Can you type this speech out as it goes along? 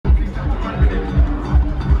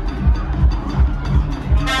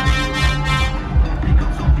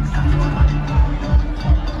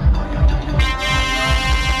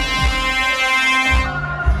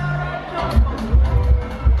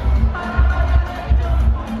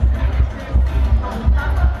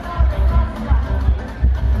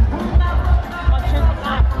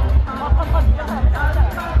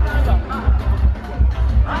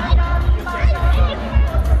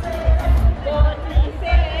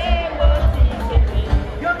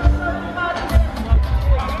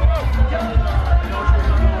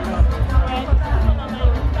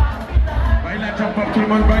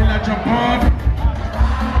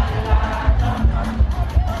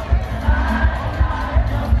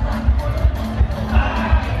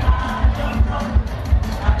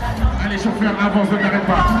avance, ne t'arrête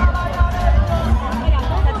pas.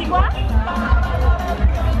 T'as dit quoi?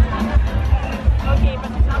 Ok,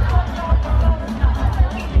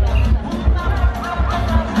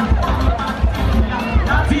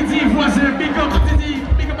 Didi, voisin, big up Didi,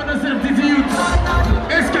 big up on yourself, Didi Youth.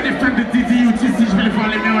 Est-ce qu'il y a des fans de Didi Youth ici? Je vais les voir,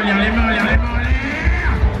 les mains en l'air, les mains en l'air, les mains en l'air.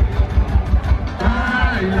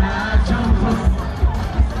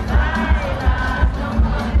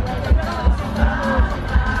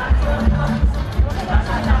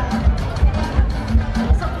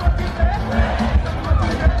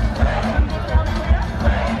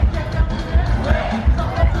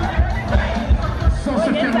 Sans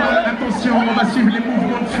se faire mal, attention, on va suivre les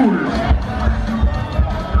mouvements de foule.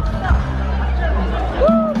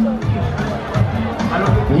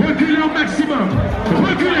 Reculez au maximum.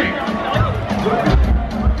 Reculez.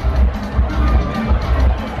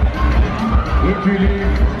 Reculez.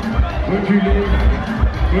 Reculez.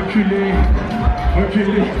 Reculez.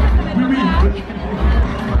 Reculez. Oui, oui, reculez.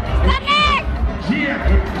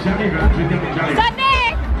 J'arrive, je termine, j'arrive.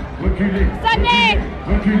 Reculez. Reculez.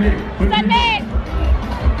 Reculez. Reculez.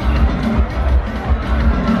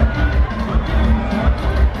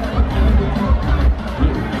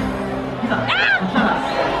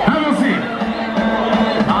 Avancez.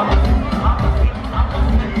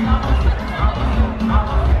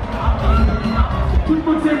 Tout le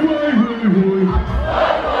monde sait quoi?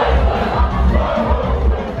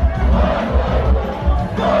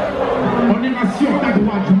 On ira sur ta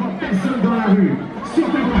droite, je vois personne dans la rue. Sur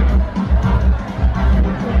ta droite.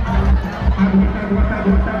 À droite, à droite, à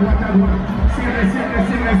droite, à droite, à droite. Serrez, serrez,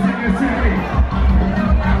 serrez, serrez, serrez.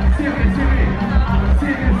 Serrez, serrez.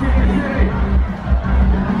 Serrez, serrez, serrez.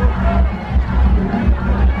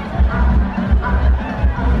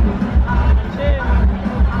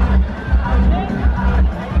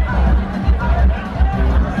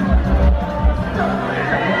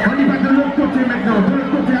 On y va de l'autre côté maintenant, de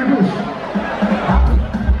l'autre côté à gauche.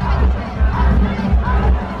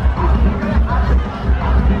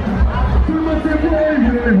 Tout le monde s'est beau,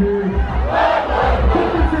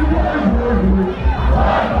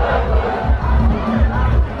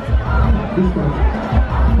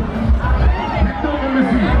 Maintenant on me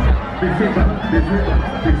suit. Baissez pas, baissez pas,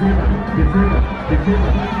 baissez pas, baissez pas, baissez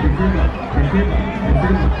pas, baissez pas, baissez pas, baissez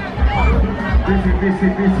pas. Baissez, baissez,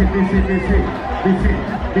 baissez, baissez, baissez, baissez,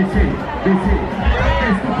 baissez, baissez.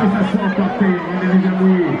 Est-ce qu'on peut s'asseoir par terre? On est déjà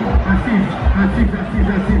mouillé. Assise, assise, assise,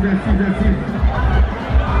 assise, assise, assise.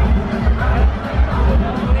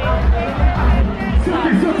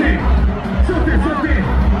 Sautez, sautez, sautez, sautez,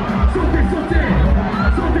 sautez, sautez,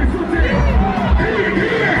 sautez, sautez. Criez,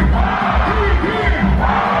 criez, criez, criez, criez,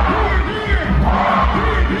 criez,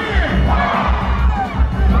 criez.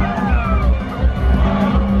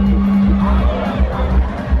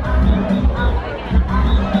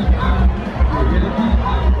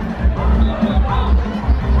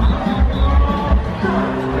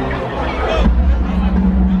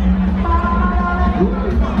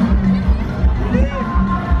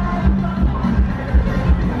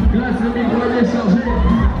 Place le micro est chargé.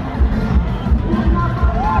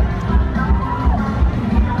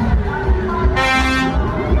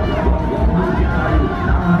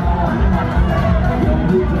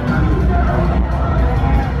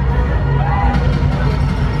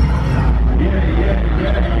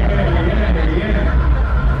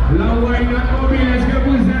 La Wine Mobile, est-ce que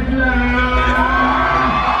vous êtes là?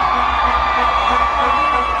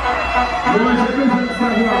 Moi j'ai besoin de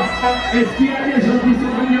savoir, est-ce qu'il y a des gens qui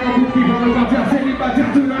sont venus en couple qui vont repartir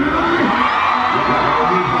célibataires tout là?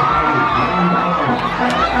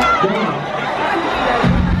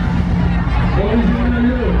 Original,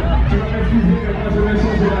 tu vas m'excuser, mais moi je vais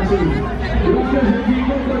changer la chose. Lorsque je dis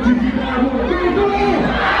bon, quand tu dis bravo, bingo!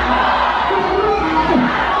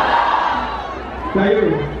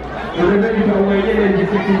 D'ailleurs, on révèle du Hawaïen et du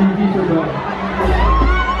sécurité ce soir.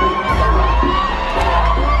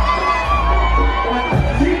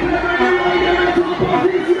 Si le maillot est en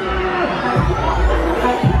position,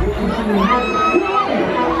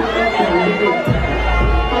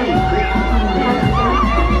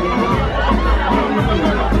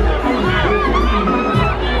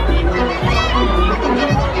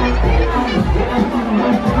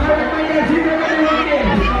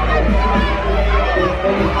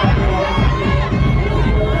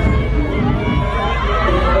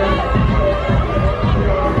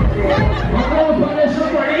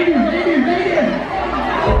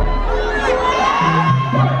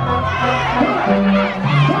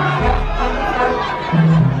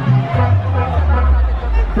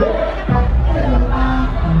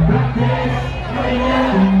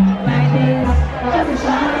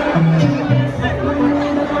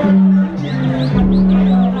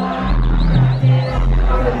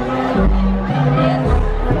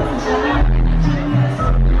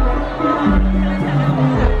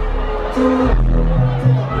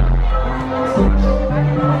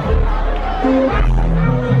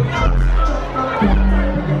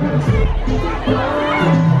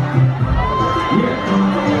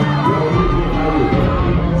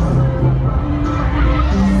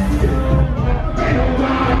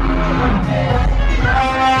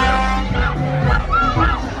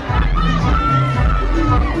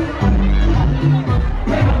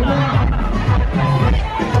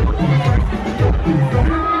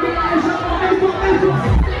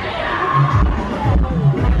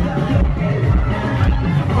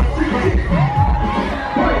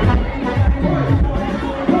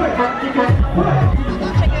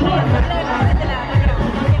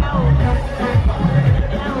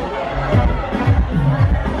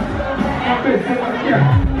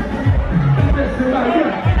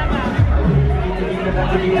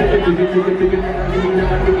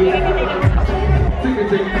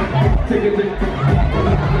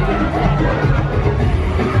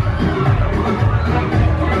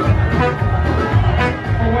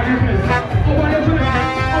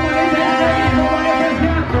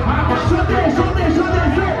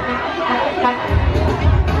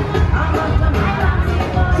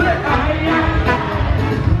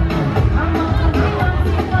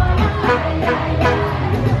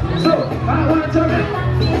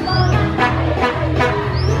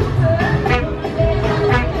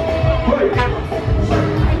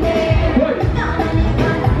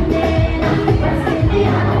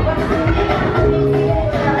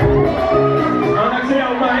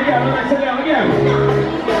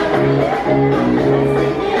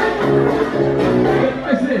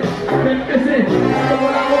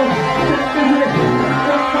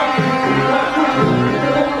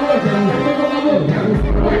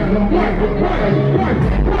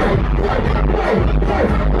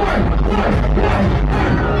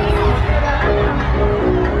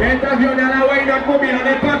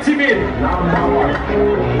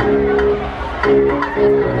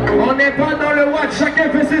 On n'est pas dans le watch, chacun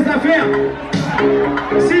fait ses affaires.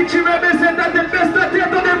 Si tu veux baisser ta tête, baisse ta tête,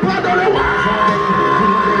 on n'est pas dans le watch.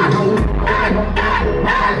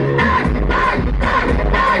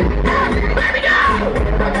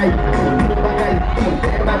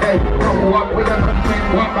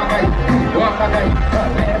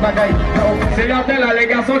 C'est l'heure là, les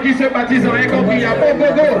garçons qui se baptisent ont rien compris, il y a bon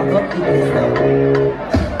gogo.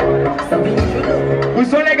 Où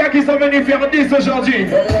sont les gars qui sont venus faire 10 aujourd'hui?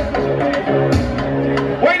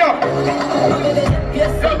 Oui, non.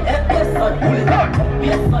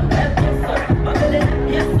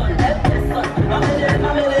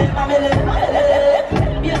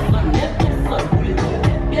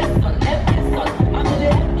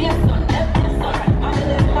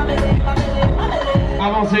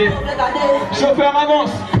 Avancez. Chauffeur, avance.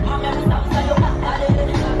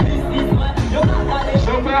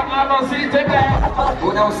 Chauffeur, avance, s'il te plaît.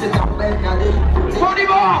 On y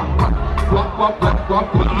va.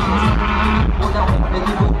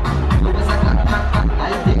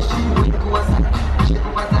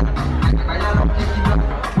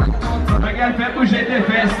 Regarde, fais bouger tes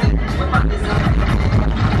fesses.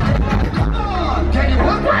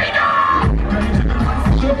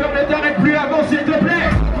 Chauffeur, ne t'arrête plus, avance, s'il te plaît.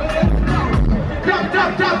 Top,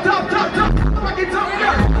 top, top, top, top, top. Fucking top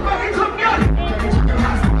gun, fucking top gun.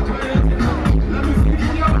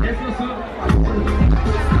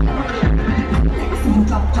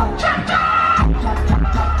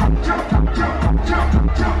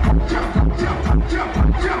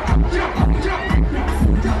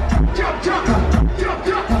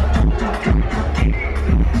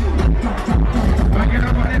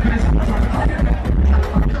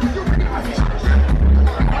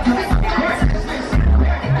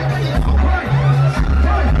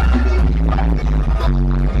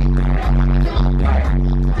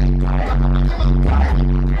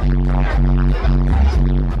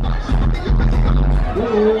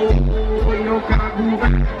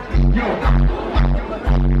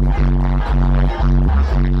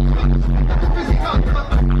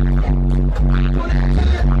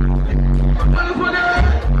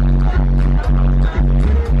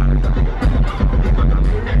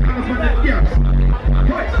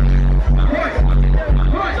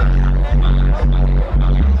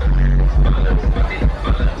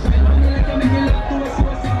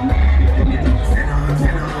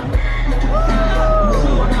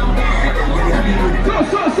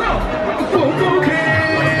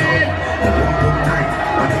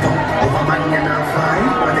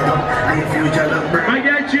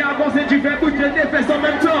 Regarde, tu avances et tu fais bouger tes fesses en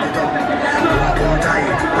même temps.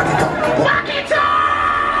 Walk it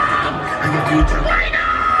up!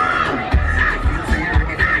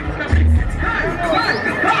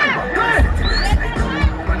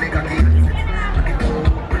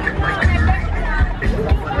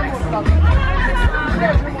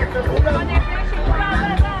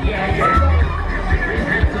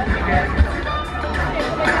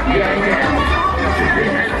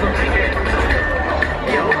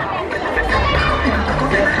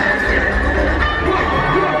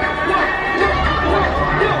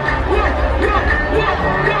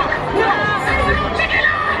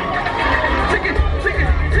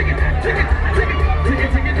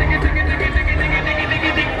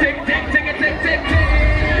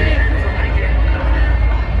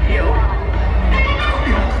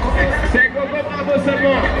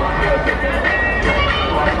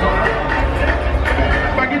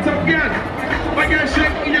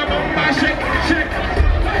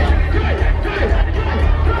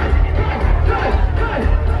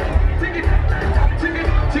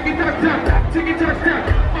 tac, tiki tac tac.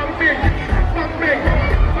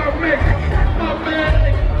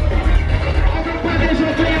 On veut pas des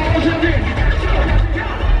gens qui aujourd'hui.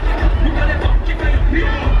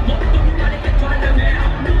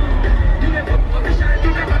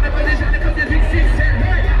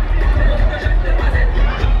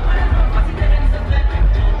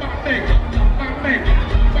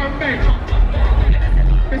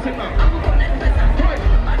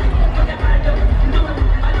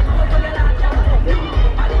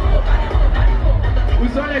 Où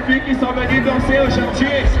sont les filles qui sont venues danser aujourd'hui?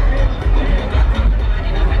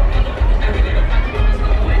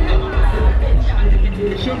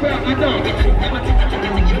 Chauffeur, attends.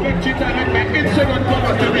 Je veux que tu t'arrêtes, mais une seconde pour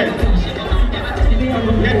votre tête.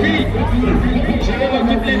 Les filles, je veux toutes les filles qui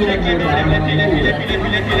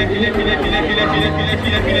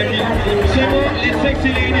c'est bon, les sexy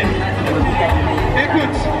ladies.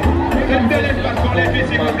 Écoute, faites de l'espace pour les filles,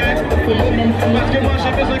 s'il vous plaît. Parce que moi,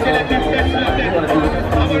 j'ai besoin que les filles fassent la tête.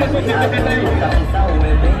 On va le sentir de tête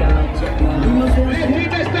à